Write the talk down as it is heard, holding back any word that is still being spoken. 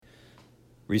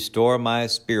Restore my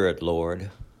spirit, Lord.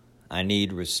 I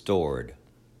need restored.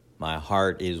 My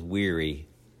heart is weary.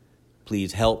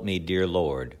 Please help me, dear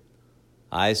Lord.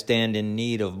 I stand in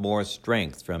need of more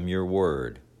strength from your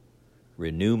word.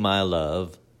 Renew my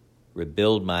love.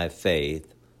 Rebuild my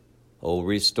faith. Oh,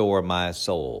 restore my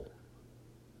soul.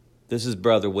 This is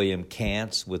Brother William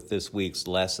Kantz with this week's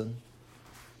lesson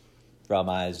from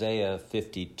Isaiah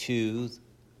 52,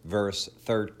 verse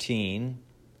 13,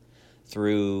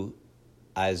 through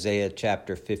Isaiah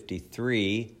chapter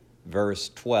 53, verse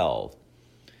 12.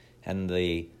 And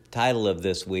the title of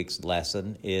this week's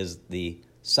lesson is The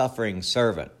Suffering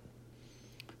Servant.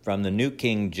 From the New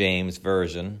King James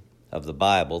Version of the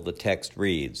Bible, the text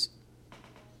reads,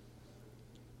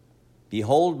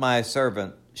 Behold, my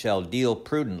servant shall deal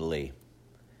prudently.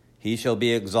 He shall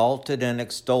be exalted and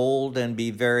extolled and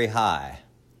be very high.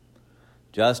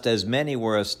 Just as many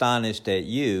were astonished at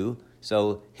you,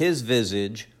 so his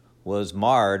visage was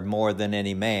marred more than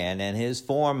any man, and his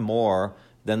form more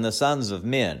than the sons of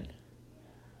men.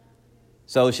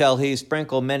 So shall he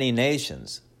sprinkle many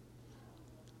nations.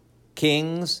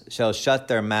 Kings shall shut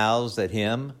their mouths at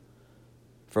him,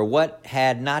 for what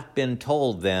had not been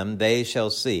told them they shall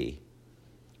see,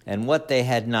 and what they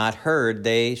had not heard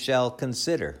they shall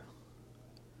consider.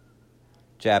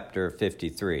 Chapter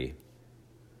 53.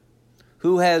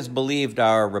 Who has believed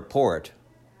our report?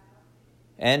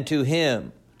 And to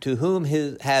whom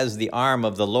has the arm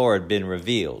of the Lord been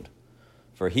revealed?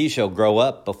 For he shall grow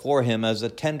up before him as a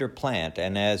tender plant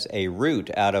and as a root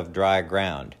out of dry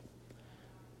ground.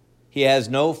 He has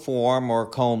no form or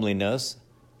comeliness,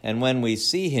 and when we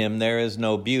see him there is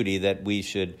no beauty that we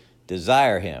should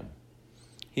desire him.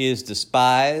 He is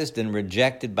despised and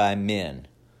rejected by men,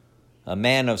 a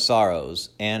man of sorrows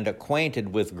and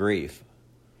acquainted with grief.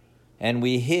 And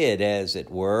we hid, as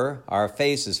it were, our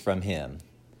faces from him.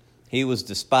 He was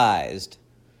despised,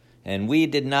 and we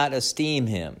did not esteem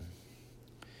him.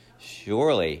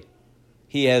 Surely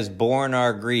he has borne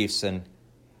our griefs and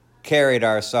carried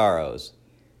our sorrows.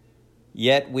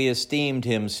 Yet we esteemed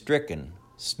him stricken,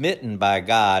 smitten by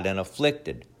God, and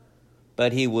afflicted.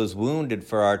 But he was wounded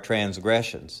for our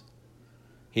transgressions.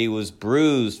 He was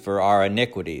bruised for our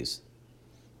iniquities.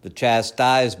 The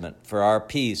chastisement for our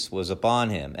peace was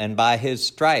upon him, and by his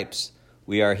stripes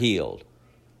we are healed.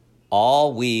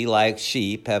 All we, like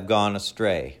sheep, have gone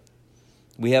astray.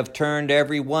 We have turned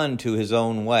every one to his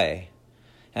own way,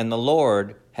 and the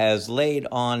Lord has laid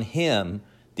on him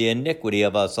the iniquity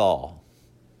of us all.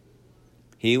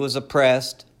 He was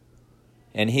oppressed,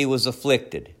 and he was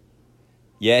afflicted,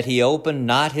 yet he opened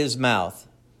not his mouth.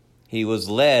 He was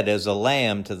led as a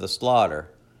lamb to the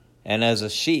slaughter, and as a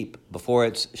sheep before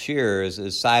its shearers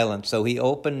is silent, so he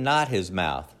opened not his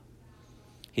mouth.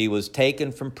 He was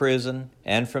taken from prison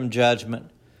and from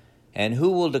judgment, and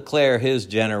who will declare his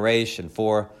generation?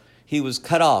 For he was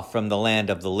cut off from the land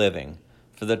of the living.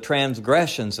 For the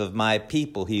transgressions of my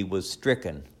people he was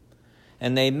stricken,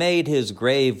 and they made his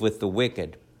grave with the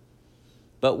wicked,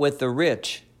 but with the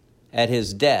rich at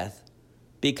his death,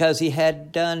 because he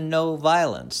had done no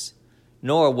violence,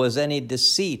 nor was any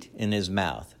deceit in his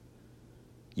mouth.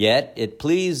 Yet it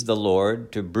pleased the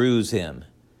Lord to bruise him.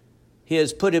 He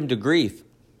has put him to grief.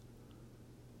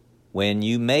 When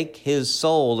you make his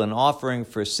soul an offering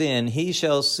for sin, he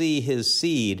shall see his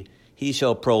seed. He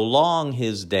shall prolong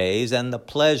his days, and the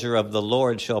pleasure of the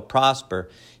Lord shall prosper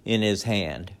in his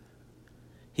hand.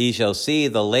 He shall see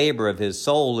the labor of his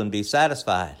soul and be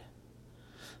satisfied.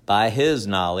 By his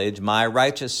knowledge my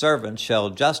righteous servant shall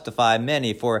justify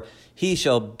many, for he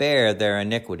shall bear their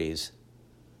iniquities.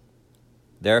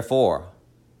 Therefore,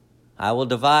 I will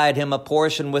divide him a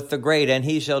portion with the great, and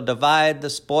he shall divide the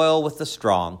spoil with the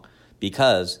strong,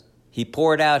 because he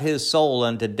poured out his soul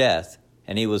unto death,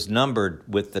 and he was numbered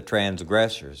with the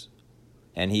transgressors.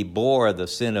 And he bore the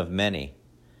sin of many,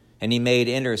 and he made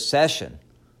intercession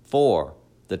for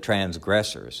the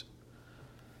transgressors.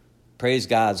 Praise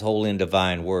God's holy and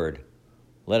divine word.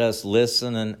 Let us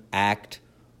listen and act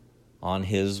on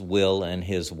his will and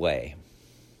his way.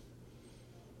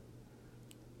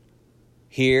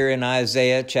 Here in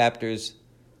Isaiah chapters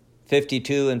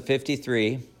 52 and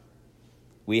 53,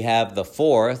 we have the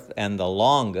fourth and the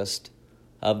longest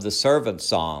of the servant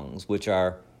songs, which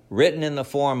are written in the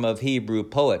form of Hebrew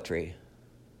poetry.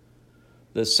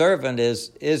 The servant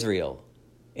is Israel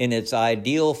in its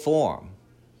ideal form.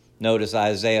 Notice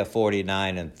Isaiah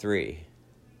 49 and 3.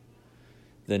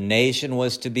 The nation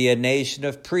was to be a nation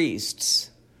of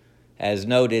priests, as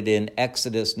noted in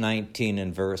Exodus 19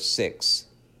 and verse 6.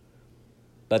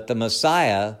 But the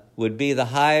Messiah would be the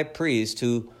high priest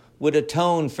who would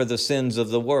atone for the sins of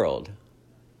the world.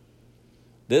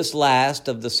 This last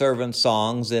of the servant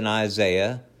songs in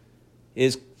Isaiah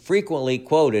is frequently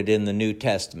quoted in the New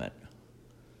Testament.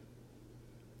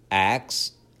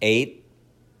 Acts 8,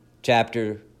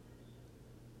 chapter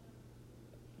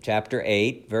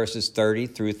 8, verses 30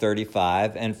 through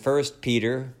 35, and 1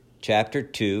 Peter chapter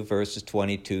 2, verses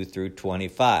 22 through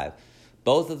 25.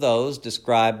 Both of those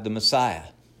describe the Messiah.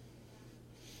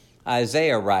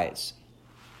 Isaiah writes,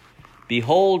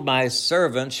 "Behold, my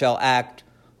servant shall act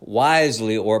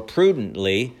wisely or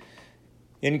prudently,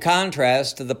 in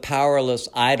contrast to the powerless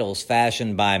idols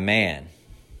fashioned by man."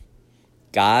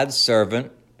 God's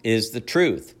servant is the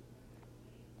truth,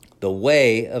 the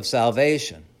way of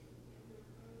salvation.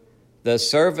 The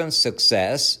servant's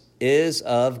success is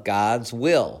of God's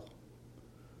will.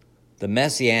 The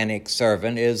messianic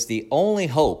servant is the only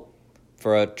hope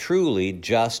for a truly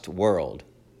just world.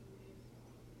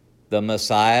 The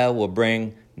Messiah will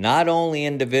bring not only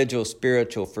individual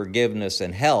spiritual forgiveness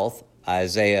and health,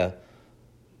 Isaiah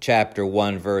chapter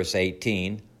 1, verse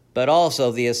 18, but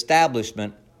also the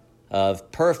establishment of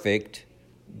perfect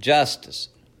justice.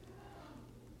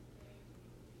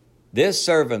 This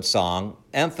servant song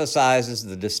emphasizes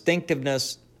the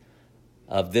distinctiveness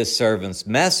of this servant's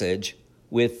message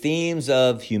with themes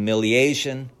of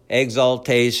humiliation,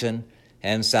 exaltation,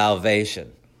 and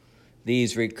salvation.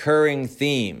 These recurring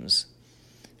themes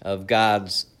of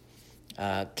God's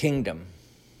kingdom.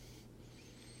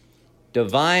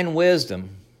 Divine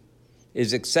wisdom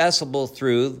is accessible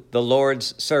through the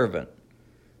Lord's servant,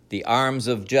 the arms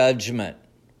of judgment,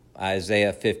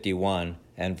 Isaiah 51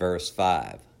 and verse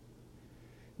 5.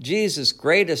 Jesus'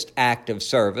 greatest act of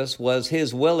service was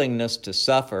his willingness to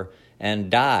suffer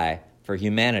and die for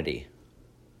humanity.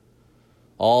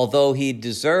 Although he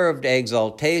deserved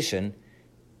exaltation,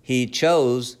 he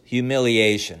chose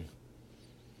humiliation.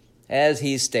 As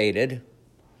he stated,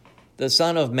 "The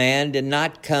Son of Man did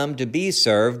not come to be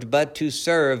served, but to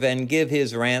serve and give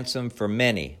his ransom for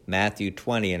many," Matthew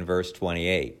 20 and verse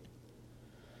 28.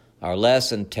 Our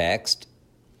lesson text,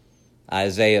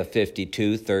 Isaiah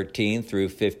 52, 13 through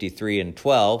 53 and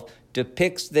 12,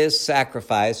 depicts this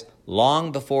sacrifice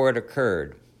long before it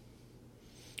occurred.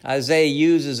 Isaiah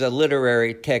uses a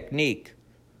literary technique,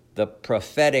 the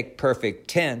prophetic perfect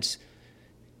tense,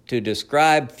 to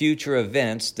describe future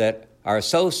events that are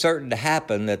so certain to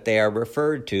happen that they are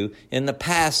referred to in the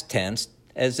past tense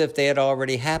as if they had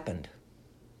already happened.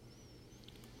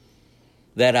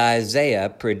 That Isaiah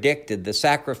predicted the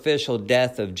sacrificial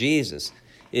death of Jesus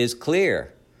is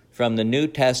clear from the New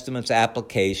Testament's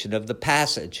application of the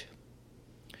passage.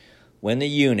 When the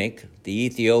eunuch, the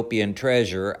Ethiopian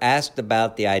treasurer, asked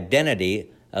about the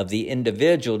identity of the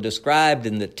individual described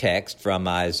in the text from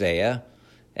Isaiah,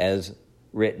 as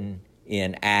written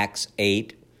in Acts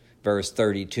 8, verse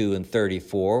 32 and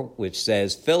 34, which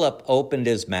says, "Philip opened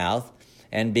his mouth,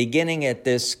 and beginning at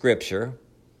this scripture,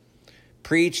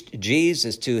 preached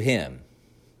Jesus to him."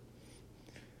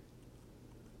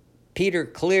 Peter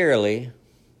clearly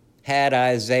had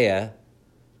Isaiah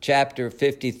chapter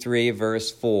 53,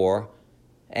 verse 4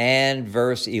 and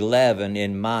verse 11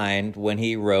 in mind when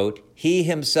he wrote, "He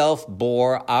himself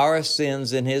bore our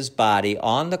sins in his body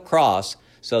on the cross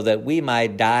so that we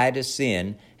might die to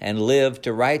sin and live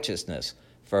to righteousness.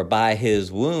 For by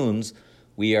his wounds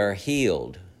we are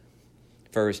healed."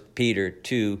 1 Peter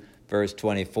 2, verse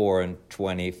 24 and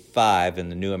 25 in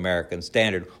the New American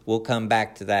Standard. We'll come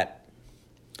back to that.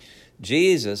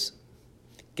 Jesus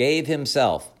gave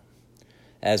himself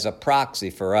as a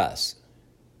proxy for us.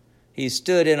 He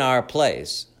stood in our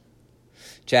place.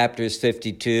 Chapters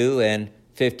 52 and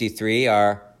 53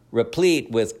 are replete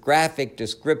with graphic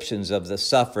descriptions of the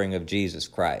suffering of Jesus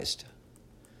Christ.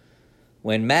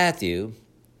 When Matthew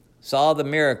saw the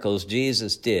miracles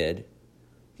Jesus did,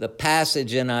 the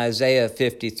passage in Isaiah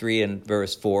 53 and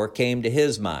verse 4 came to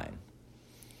his mind.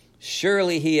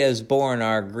 "Surely he has borne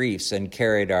our griefs and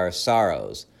carried our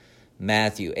sorrows,"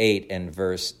 Matthew 8 and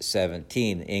verse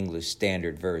 17, English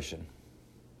Standard Version.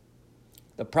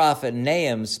 The prophet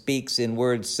Nahum speaks in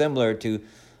words similar to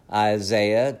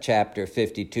Isaiah chapter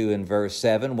 52 and verse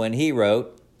 7 when he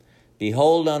wrote,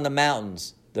 "Behold on the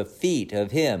mountains the feet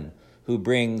of him who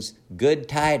brings good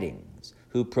tidings,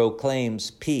 who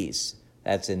proclaims peace."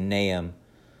 That's in Nahum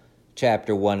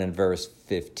chapter 1 and verse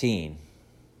 15.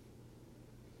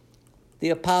 The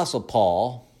Apostle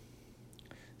Paul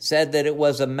said that it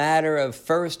was a matter of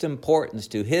first importance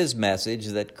to his message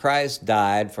that Christ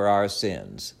died for our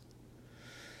sins.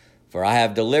 "For I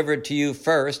have delivered to you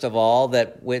first of all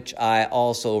that which I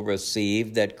also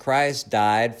received, that Christ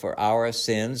died for our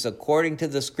sins according to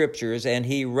the Scriptures, and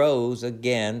he rose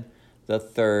again the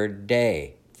third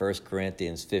day." 1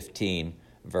 Corinthians 15,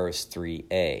 verse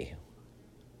 3a.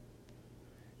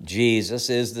 Jesus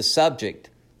is the subject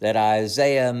that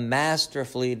Isaiah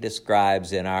masterfully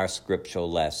describes in our scriptural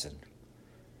lesson.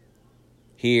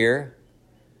 Here,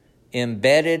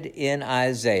 embedded in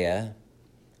Isaiah,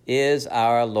 is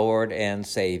our Lord and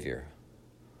Savior.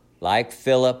 Like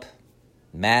Philip,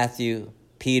 Matthew,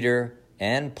 Peter,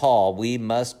 and Paul, we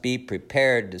must be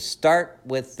prepared to start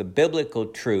with the biblical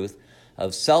truth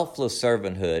of selfless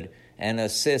servanthood and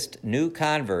assist new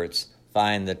converts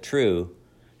find the true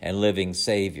and living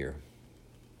Savior.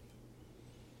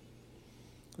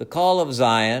 The call of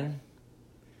Zion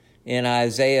in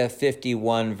Isaiah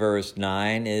 51 verse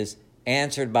 9 is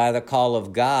answered by the call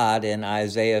of God in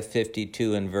Isaiah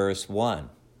 52 and verse 1.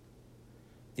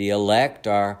 The elect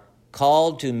are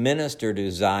called to minister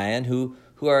to Zion who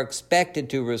are expected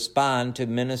to respond to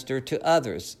minister to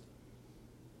others.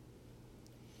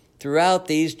 Throughout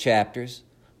these chapters,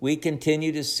 we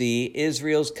continue to see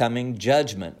Israel's coming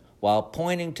judgment while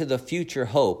pointing to the future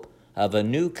hope of a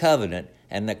new covenant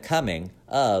and the coming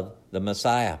of the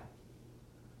Messiah.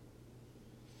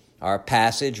 Our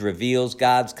passage reveals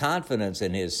God's confidence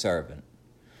in his servant.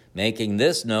 Making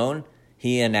this known,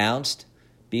 he announced,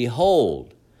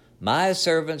 "Behold, my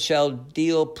servant shall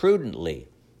deal prudently.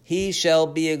 He shall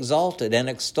be exalted and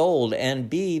extolled and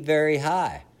be very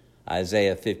high."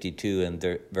 Isaiah 52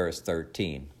 and verse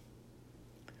 13.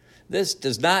 This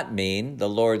does not mean the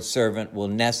Lord's servant will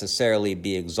necessarily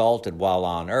be exalted while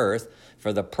on earth,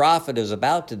 for the prophet is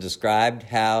about to describe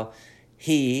how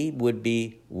he would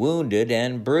be wounded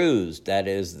and bruised, that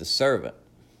is, the servant.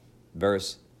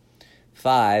 Verse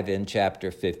 5 in chapter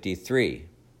 53.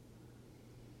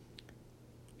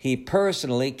 He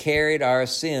personally carried our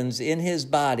sins in his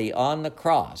body on the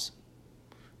cross,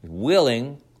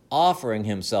 offering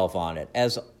himself on it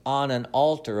as on an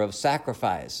altar of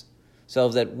sacrifice, so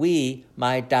that we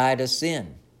might die to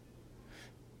sin,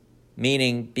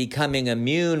 meaning becoming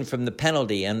immune from the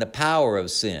penalty and the power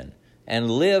of sin, and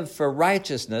live for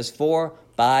righteousness, for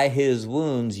by his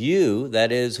wounds you, that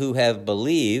is, who have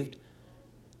believed,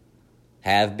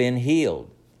 have been healed.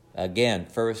 Again,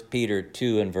 1 Peter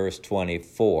 2 and verse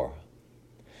 24.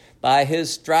 By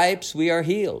his stripes we are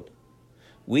healed.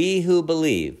 We who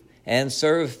believe and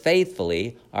serve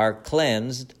faithfully are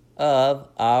cleansed of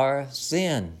our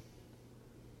sin.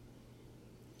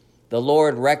 The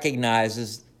Lord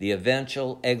recognizes the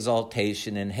eventual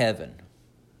exaltation in heaven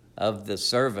of the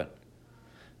servant.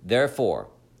 Therefore,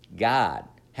 God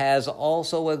has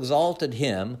also exalted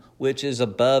him which is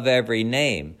above every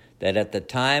name, that at the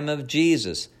time of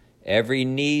Jesus every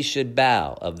knee should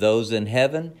bow, of those in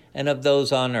heaven and of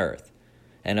those on earth,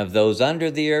 and of those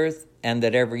under the earth, and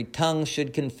that every tongue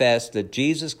should confess that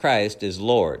Jesus Christ is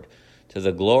Lord, to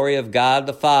the glory of God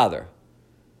the Father.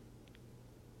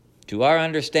 To our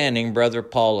understanding, Brother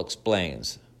Paul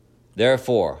explains,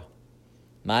 "Therefore,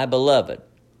 my beloved,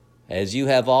 as you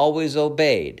have always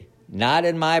obeyed, not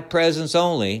in my presence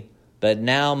only, but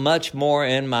now much more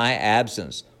in my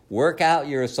absence, work out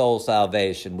your soul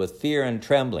salvation with fear and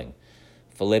trembling."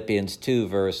 Philippians 2,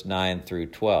 verse 9 through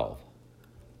 12.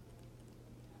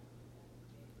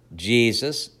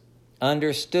 Jesus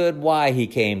understood why he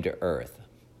came to earth.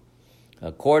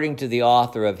 According to the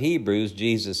author of Hebrews,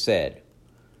 Jesus said,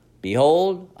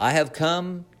 "Behold, I have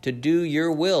come to do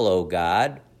your will, O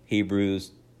God."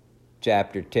 Hebrews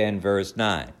chapter 10, verse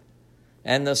 9.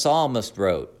 And the psalmist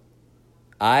wrote,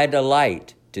 "I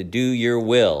delight to do your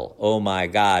will, O my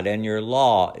God, and your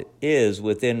law is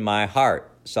within my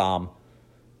heart." Psalm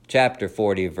chapter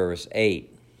 40, verse 8.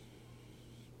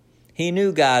 He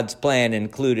knew God's plan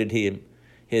included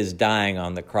his dying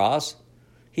on the cross.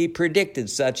 He predicted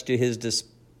such to his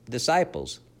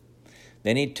disciples.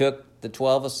 Then he took the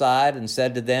 12 aside and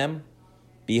said to them,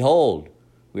 "Behold,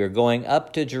 we are going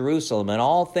up to Jerusalem, and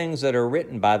all things that are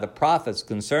written by the prophets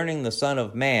concerning the Son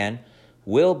of Man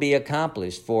will be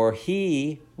accomplished, for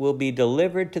he will be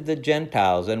delivered to the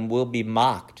Gentiles and will be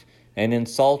mocked and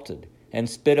insulted and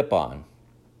spit upon.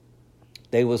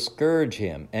 They will scourge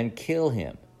him and kill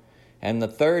him, and the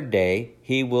third day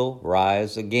he will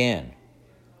rise again."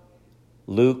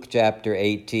 Luke chapter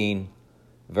 18,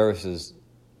 verses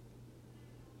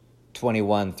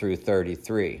 21 through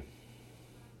 33.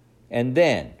 And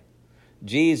then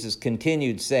Jesus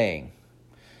continued saying,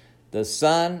 "The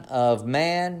Son of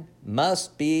Man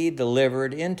must be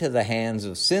delivered into the hands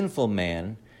of sinful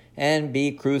men and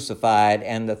be crucified,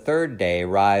 and the third day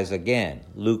rise again."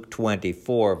 Luke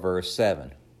 24, verse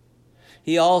 7.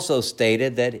 He also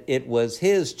stated that it was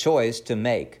his choice to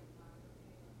make.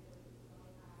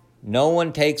 "No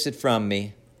one takes it from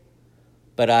me,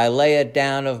 but I lay it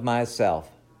down of myself."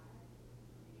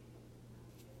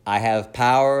 I have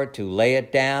power to lay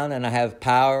it down, and I have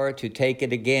power to take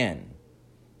it again.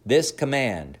 This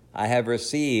command I have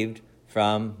received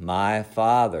from my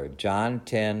Father. John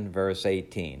 10, verse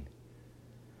 18.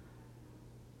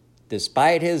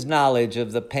 Despite his knowledge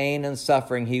of the pain and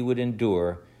suffering he would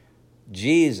endure,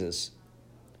 Jesus,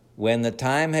 when the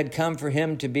time had come for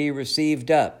him to be received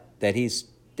up, that he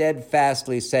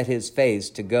steadfastly set his face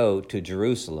to go to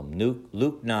Jerusalem.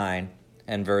 Luke 9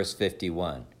 and verse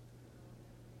 51.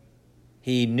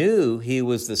 He knew he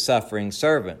was the suffering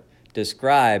servant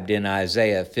described in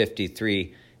Isaiah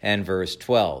 53 and verse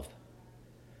 12.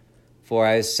 For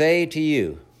I say to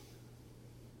you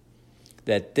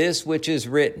that this which is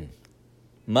written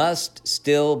must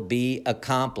still be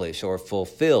accomplished or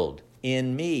fulfilled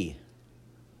in me.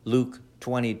 Luke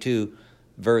 22,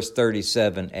 verse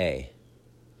 37a.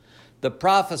 The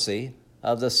prophecy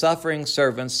of the suffering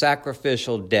servant's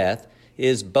sacrificial death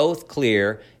is both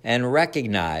clear and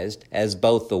recognized as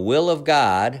both the will of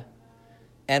God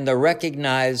and the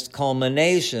recognized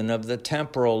culmination of the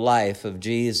temporal life of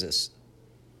Jesus.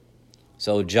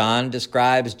 So John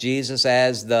describes Jesus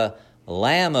as the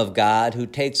Lamb of God who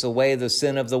takes away the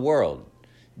sin of the world.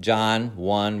 John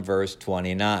 1, verse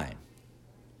 29.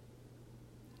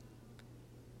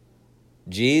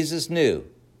 Jesus knew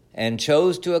and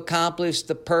chose to accomplish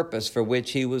the purpose for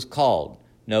which he was called.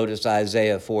 Notice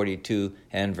Isaiah 42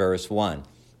 and verse 1.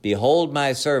 Behold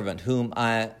my servant whom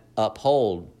I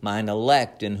uphold, mine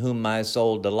elect in whom my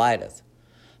soul delighteth.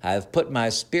 I have put my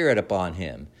spirit upon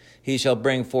him. He shall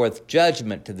bring forth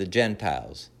judgment to the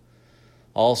Gentiles.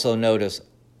 Also notice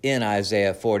in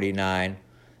Isaiah 49,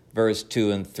 verse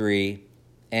 2 and 3,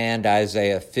 and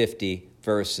Isaiah 50,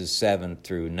 verses 7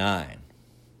 through 9.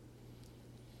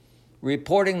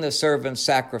 Reporting the servant's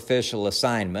sacrificial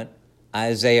assignment,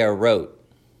 Isaiah wrote,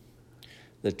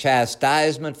 "The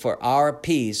chastisement for our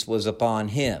peace was upon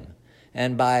him,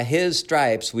 and by his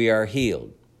stripes we are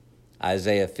healed."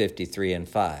 Isaiah 53 and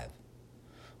 5.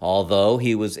 Although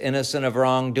he was innocent of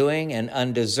wrongdoing and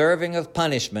undeserving of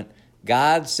punishment,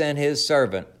 God sent his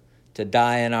servant to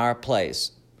die in our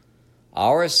place.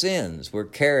 Our sins were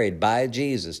carried by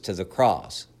Jesus to the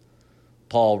cross.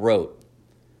 Paul wrote,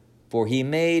 "For he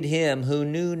made him who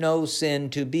knew no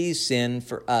sin to be sin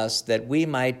for us, that we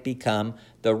might become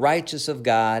the righteous of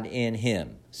God in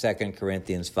him." 2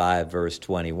 Corinthians 5, verse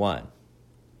 21.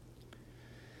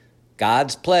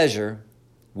 God's pleasure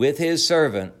with his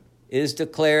servant is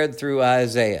declared through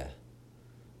Isaiah.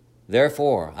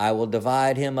 "Therefore I will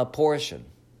divide him a portion,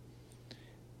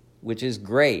 which is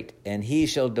great, and he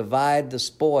shall divide the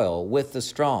spoil with the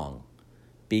strong,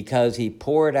 because he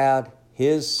poured out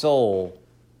his soul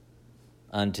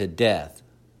unto death."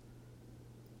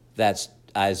 That's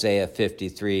Isaiah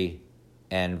 53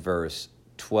 and verse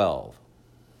 12.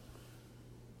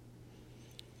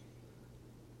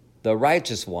 The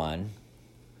righteous one,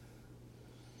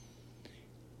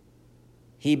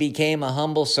 he became a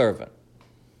humble servant.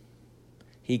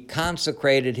 He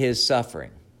consecrated his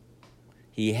suffering.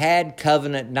 He had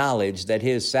covenant knowledge that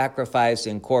his sacrifice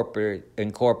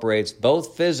incorporates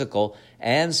both physical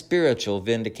and spiritual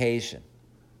vindication,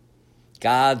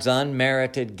 God's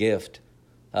unmerited gift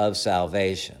of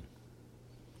salvation.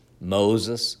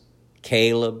 Moses,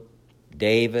 Caleb,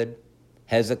 David,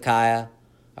 Hezekiah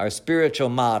are spiritual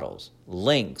models,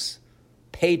 links,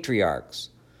 patriarchs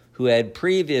who had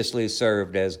previously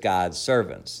served as God's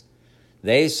servants.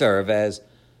 They serve as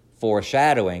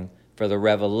foreshadowing for the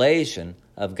revelation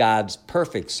of God's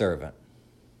perfect servant.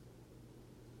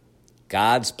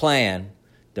 God's plan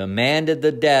demanded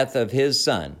the death of his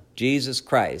Son, Jesus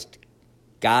Christ.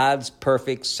 God's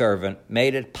perfect servant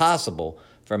made it possible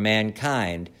for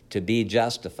mankind to be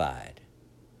justified.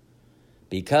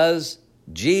 Because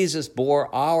Jesus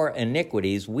bore our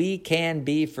iniquities, we can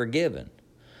be forgiven.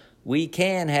 We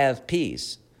can have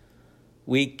peace.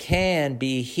 We can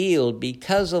be healed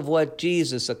because of what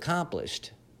Jesus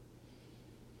accomplished.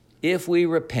 If we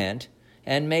repent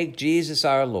and make Jesus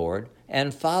our Lord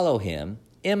and follow him,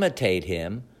 imitate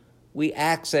him, we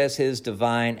access his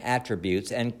divine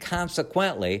attributes, and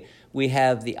consequently, we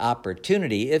have the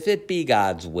opportunity, if it be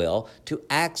God's will, to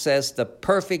access the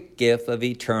perfect gift of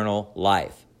eternal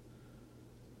life.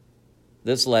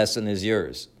 This lesson is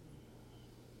yours.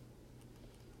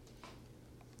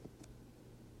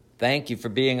 Thank you for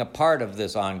being a part of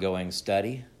this ongoing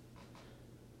study.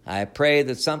 I pray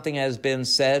that something has been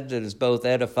said that is both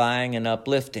edifying and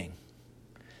uplifting.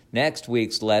 Next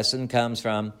week's lesson comes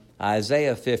from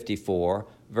Isaiah 54,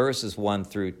 verses 1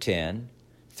 through 10,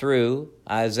 through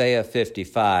Isaiah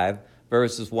 55,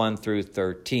 verses 1 through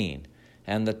 13.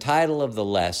 And the title of the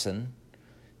lesson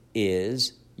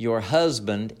is, "Your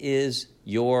Husband is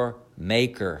your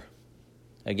Maker.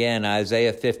 Again,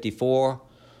 Isaiah 54,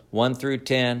 1 through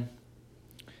 10,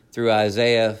 through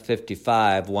Isaiah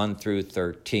 55, 1 through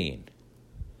 13.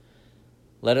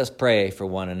 Let us pray for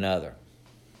one another.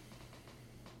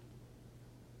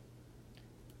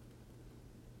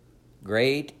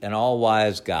 Great and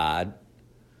all-wise God,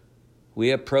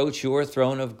 we approach your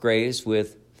throne of grace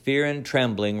with fear and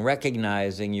trembling,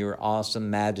 recognizing your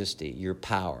awesome majesty, your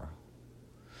power.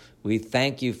 We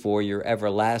thank you for your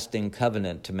everlasting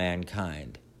covenant to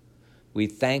mankind. We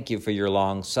thank you for your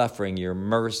long suffering, your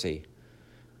mercy,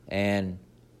 and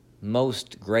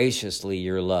most graciously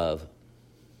your love.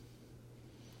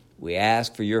 We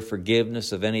ask for your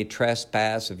forgiveness of any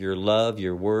trespass of your love,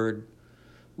 your word.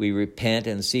 We repent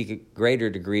and seek a greater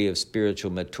degree of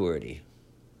spiritual maturity.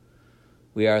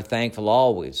 We are thankful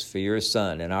always for your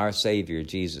Son and our Savior,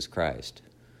 Jesus Christ.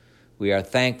 We are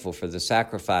thankful for the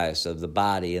sacrifice of the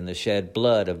body and the shed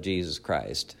blood of Jesus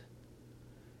Christ.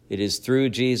 It is through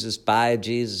Jesus, by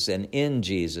Jesus, and in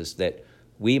Jesus that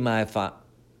we might find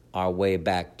our way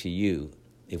back to you,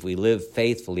 if we live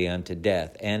faithfully unto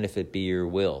death, and if it be your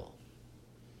will.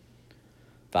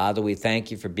 Father, we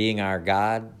thank you for being our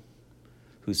God,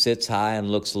 who sits high and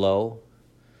looks low.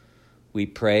 We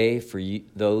pray for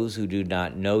those who do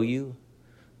not know you.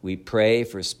 We pray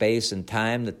for space and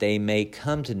time that they may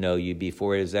come to know you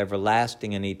before it is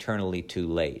everlasting and eternally too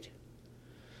late.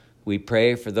 We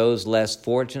pray for those less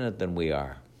fortunate than we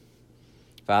are.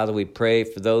 Father, we pray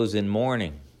for those in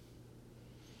mourning.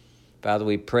 Father,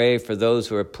 we pray for those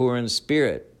who are poor in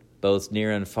spirit, both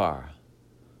near and far.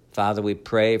 Father, we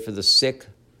pray for the sick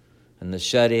and the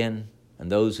shut-in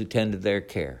and those who tend to their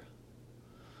care.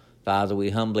 Father, we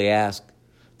humbly ask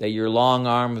that your long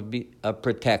arm of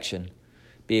protection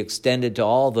be extended to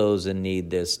all those in need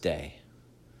this day.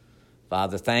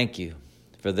 Father, thank you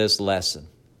for this lesson,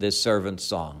 this servant's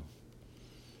song.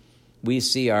 We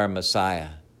see our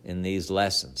Messiah in these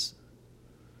lessons.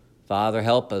 Father,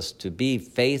 help us to be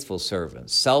faithful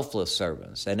servants, selfless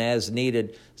servants, and as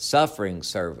needed, suffering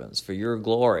servants for your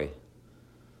glory.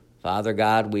 Father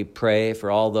God, we pray for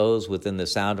all those within the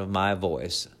sound of my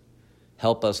voice.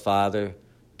 Help us, Father,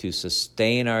 to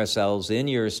sustain ourselves in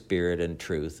your spirit and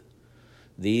truth.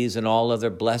 These and all other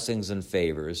blessings and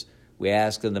favors we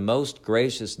ask in the most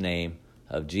gracious name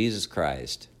of Jesus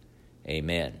Christ.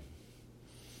 Amen.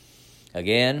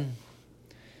 Again,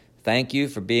 thank you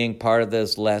for being part of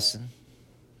this lesson.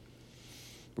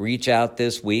 Reach out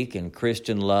this week in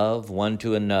Christian love one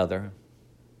to another.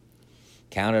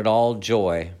 Count it all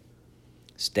joy.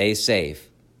 Stay safe.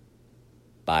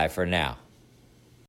 Bye for now.